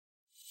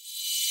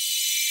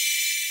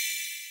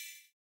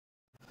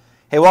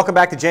Hey, welcome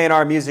back to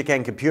J&R Music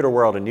and Computer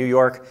World in New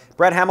York.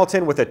 Brett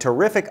Hamilton with a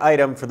terrific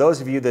item for those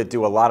of you that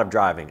do a lot of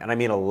driving, and I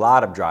mean a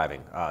lot of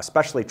driving,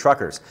 especially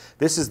truckers.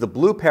 This is the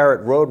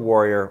BlueParrott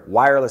Roadwarrior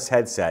wireless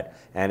headset,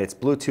 and it's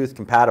Bluetooth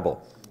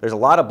compatible. There's a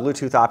lot of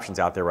Bluetooth options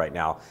out there right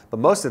now,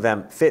 but most of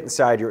them fit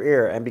inside your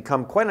ear and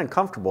become quite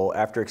uncomfortable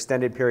after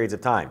extended periods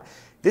of time.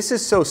 This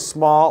is so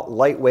small,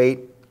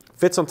 lightweight,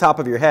 fits on top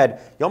of your head,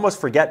 you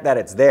almost forget that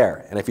it's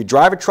there. And if you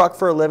drive a truck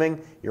for a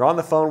living, you're on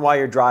the phone while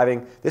you're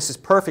driving, this is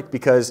perfect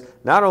because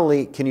not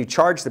only can you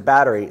charge the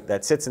battery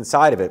that sits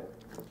inside of it,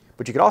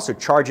 but you can also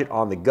charge it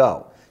on the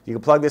go. You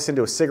can plug this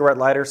into a cigarette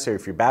lighter, so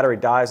if your battery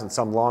dies on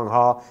some long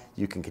haul,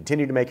 you can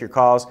continue to make your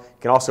calls. You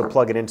can also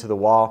plug it into the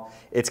wall.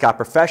 It's got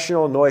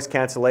professional noise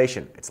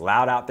cancellation. It's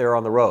loud out there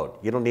on the road.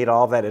 You don't need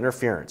all of that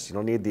interference. You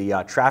don't need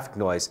the traffic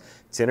noise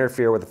to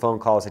interfere with the phone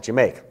calls that you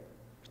make.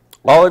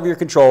 All of your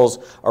controls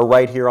are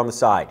right here on the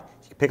side.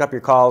 You can pick up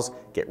your calls,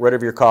 get rid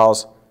of your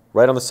calls,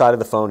 right on the side of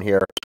the phone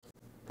here.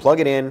 Plug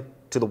it in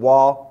to the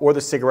wall or the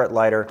cigarette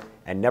lighter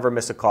and never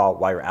miss a call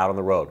while you're out on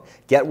the road.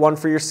 Get one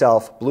for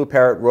yourself,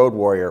 BlueParrott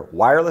Roadwarrior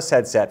wireless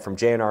headset from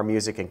J&R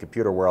Music and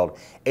Computer World.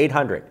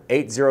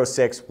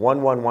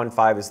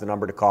 800-806-1115 is the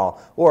number to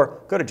call,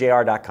 or go to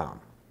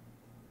jr.com.